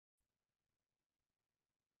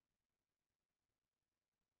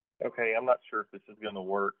Okay, I'm not sure if this is going to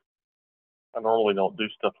work. I normally don't do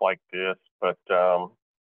stuff like this, but I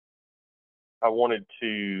wanted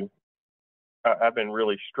to. I've been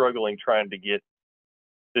really struggling trying to get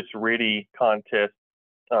this RTTY contest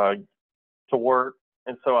to work,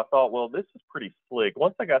 and so I thought, well, this is pretty slick.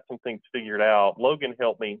 Once I got some things figured out, Logan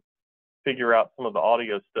helped me figure out some of the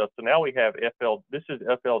audio stuff. So now we have This is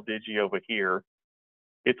FLDIGI over here.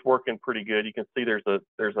 It's working pretty good. You can see there's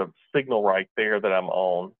a signal right there that I'm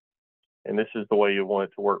on, and this is the way you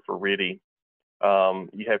want it to work for RTTY.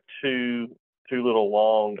 You have two little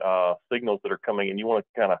long signals that are coming, and you want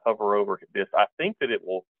to kind of hover over this. I think that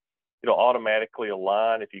it'll automatically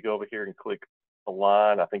align if you go over here and click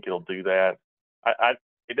align. I think it'll do that.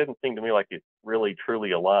 It doesn't seem to me like it really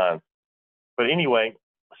truly aligns. But anyway,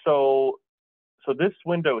 so this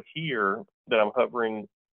window here that I'm hovering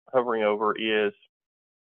over is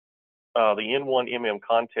the N1MM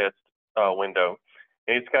contest window,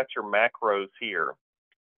 and it's got your macros here.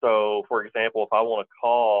 So, for example, if I want to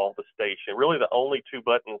call the station, really the only two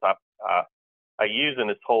buttons I use in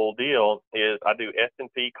this whole deal is I do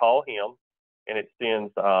S&P, call him, and it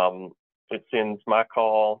sends my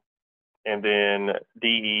call, and then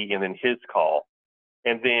DE, and then his call.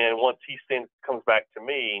 And then once he comes back to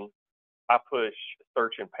me, I push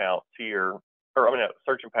search and pounce here,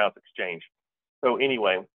 search and pounce exchange. So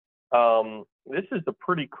anyway, this is a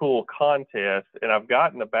pretty cool contest, and I've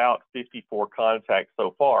gotten about 54 contacts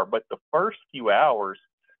so far. But the first few hours,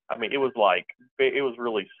 I mean, it was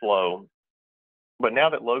really slow. But now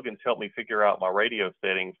that Logan's helped me figure out my radio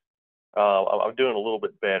settings, I'm doing a little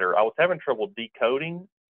bit better. I was having trouble decoding,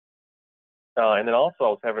 and then also I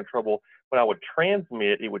was having trouble when I would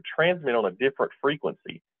transmit. It would transmit on a different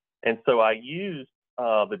frequency, and so I used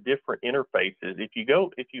the different interfaces. If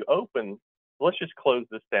you open, let's just close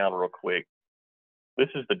this down real quick. This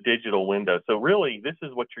is the digital window. So really, this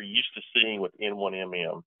is what you're used to seeing with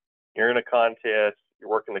N1MM. You're in a contest, you're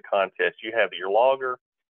working the contest, you have your logger,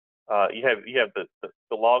 you have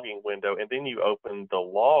the logging window, and then you open the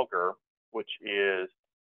logger, which is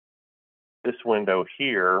this window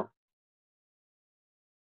here.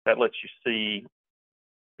 That lets you see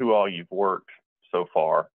who all you've worked so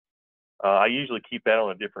far. I usually keep that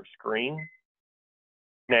on a different screen.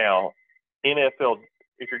 Now,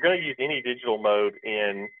 if you're going to use any digital mode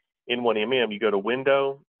in N1MM, you go to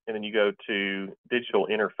Window, and then you go to Digital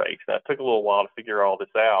Interface. Now, it took a little while to figure all this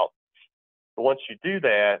out. But once you do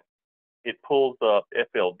that, it pulls up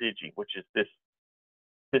FLDIGI, which is this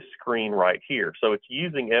screen right here. So it's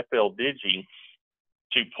using FLDIGI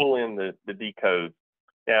to pull in the decode.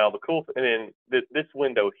 Now, and then this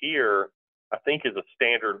window here, I think, is a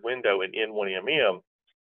standard window in N1MM.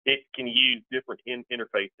 It can use different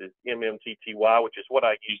interfaces, MMTTY, which is what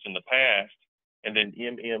I used in the past, and then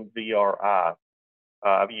MMVRI.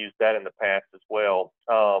 I've used that in the past as well.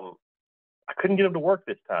 I couldn't get them to work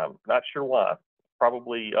this time. Not sure why.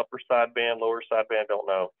 Probably upper sideband, lower sideband, don't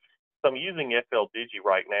know. So I'm using FLDIGI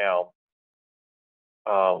right now.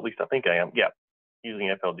 At least I think I am. Yeah,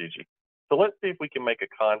 using FLDIGI. So let's see if we can make a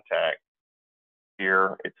contact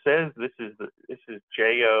here. It says this is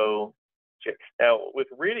JO. Now with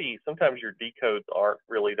RTTY, sometimes your decodes aren't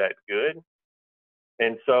really that good,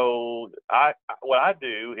 and so what I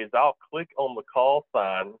do is I'll click on the call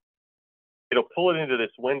sign. It'll pull it into this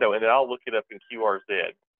window, and then I'll look it up in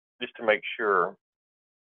QRZ just to make sure.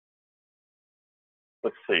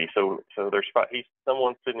 Let's see. So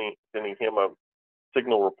someone's sending him a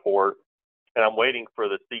signal report, and I'm waiting for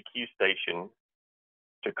the CQ station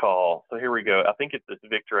to call. So here we go. I think it's this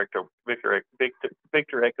Victor Echo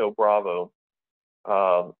Bravo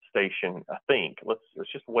station. I think. Let's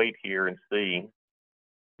just wait here and see.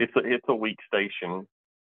 It's a weak station. In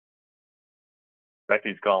fact,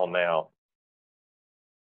 he's gone now.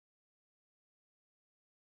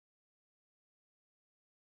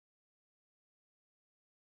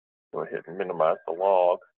 Go ahead and minimize the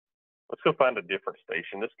log. Let's go find a different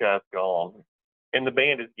station. This guy's gone, and the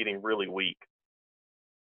band is getting really weak.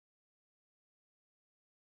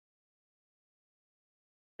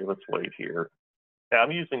 Okay, let's wait here. Now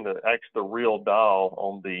I'm using the real dial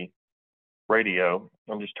on the radio.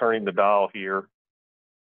 I'm just turning the dial here,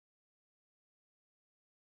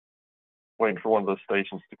 waiting for one of those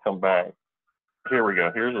stations to come back. Here we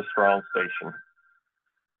go. Here's a strong station.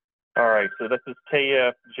 All right, so this is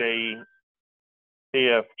KF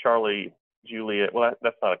Charlie Juliet. Well,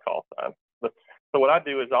 that's not a call sign. So what I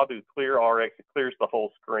do is I'll do clear RX. It clears the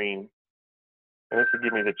whole screen, and this will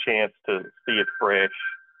give me the chance to see it fresh.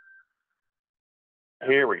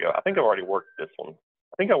 Here we go. I think I've already worked this one.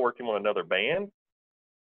 I think I worked him on another band.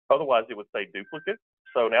 Otherwise, it would say duplicate.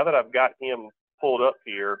 So now that I've got him pulled up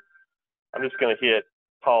here, I'm just going to hit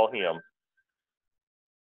call him.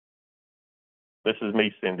 This is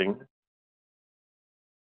me sending.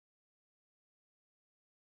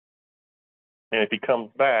 And if he comes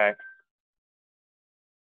back,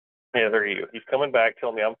 yeah, there you go. He's coming back,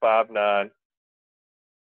 telling me I'm 5'9".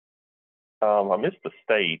 I missed the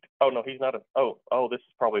state. Oh, no, he's not. Oh, this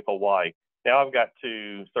is probably Hawaii. Now I've got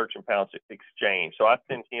to search and pounce exchange. So I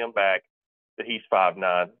send him back that he's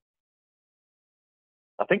 5'9".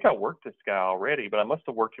 I think I worked this guy already, but I must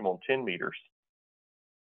have worked him on 10 meters.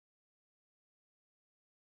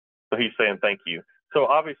 So he's saying thank you. So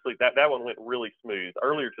obviously that one went really smooth.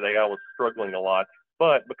 Earlier today I was struggling a lot,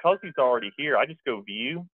 but because he's already here, I just go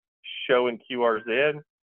view, show in QRZ,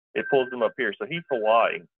 it pulls him up here. So he's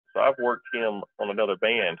Hawaii. So I've worked him on another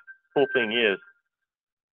band. Cool thing is,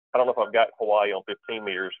 I don't know if I've got Hawaii on 15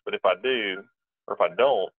 meters, but if I do, or if I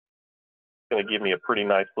don't, it's going to give me a pretty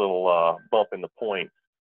nice little bump in the points.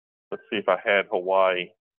 Let's see if I had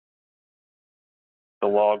Hawaii. The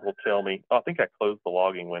log will tell me. Oh, I think I closed the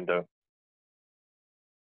logging window.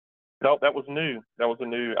 No, that was new. That was a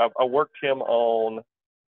new. I worked him on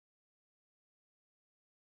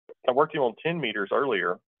 10 meters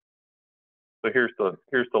earlier. So here's the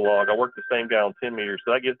log. I worked the same guy on 10 meters,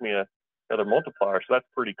 so that gives me another multiplier. So that's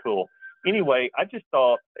pretty cool. Anyway, I just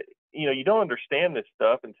thought, you don't understand this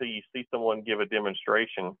stuff until you see someone give a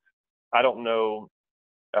demonstration. I don't know.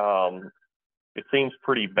 It seems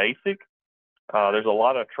pretty basic. There's a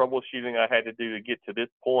lot of troubleshooting I had to do to get to this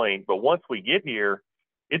point, but once we get here,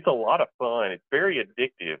 it's a lot of fun. It's very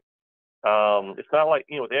addictive. It's not like,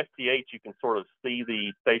 with FTH, you can sort of see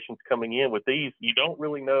the stations coming in. With these, you don't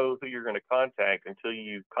really know who you're going to contact until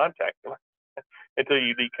you contact them, until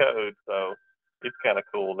you decode. So it's kind of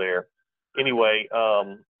cool there. Anyway,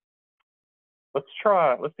 let's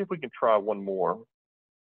see if we can try one more.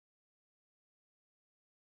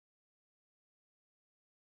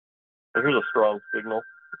 So here's a strong signal.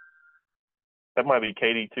 That might be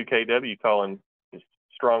KD2KW calling, as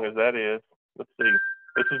strong as that is. Let's see.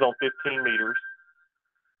 This is on 15 meters.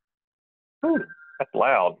 Ooh, that's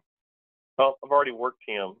loud. Well, I've already worked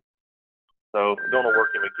him, so I'm going to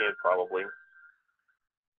work him again probably.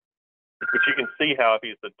 But you can see how if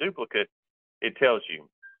he's a duplicate, it tells you.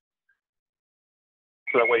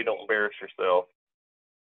 So that way you don't embarrass yourself.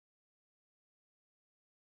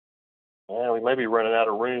 Yeah, we may be running out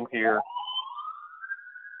of room here.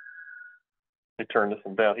 Let me turn this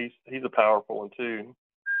one down. He's a powerful one too.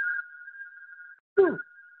 Whew.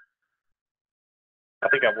 I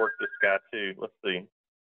think I've worked this guy too. Let's see.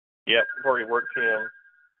 Yep, I've already worked him.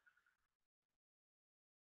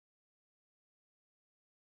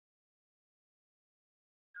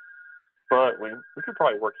 But we could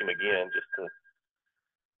probably work him again just to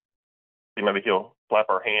see. Maybe he'll slap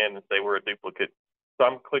our hand and say we're a duplicate. So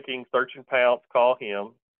I'm clicking search and pounce, call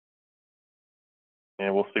him,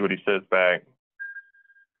 and we'll see what he says back.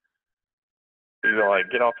 He's like,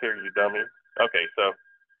 get off here, you dummy. Okay, so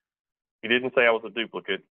he didn't say I was a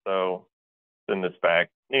duplicate, so send this back.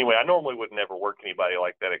 Anyway, I normally would never work anybody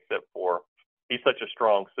like that except for he's such a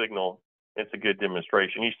strong signal. It's a good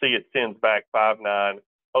demonstration. You see it sends back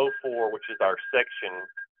 5904, which is our section,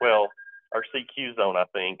 well, our CQ zone, I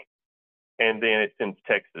think, and then it sends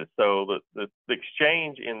Texas. So the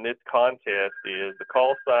exchange in this contest is the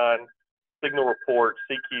call sign, signal report,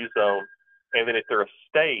 CQ zone, and then if they're a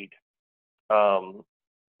state,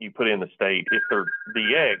 you put in the state. If they're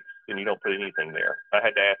DX, then you don't put anything there. I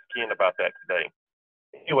had to ask Ken about that today.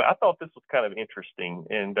 Anyway, I thought this was kind of interesting,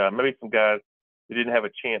 and maybe some guys who didn't have a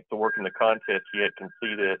chance to work in the contest yet can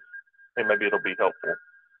see this, and maybe it'll be helpful.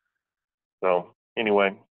 So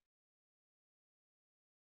anyway,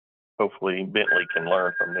 hopefully Bentley can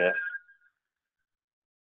learn from this.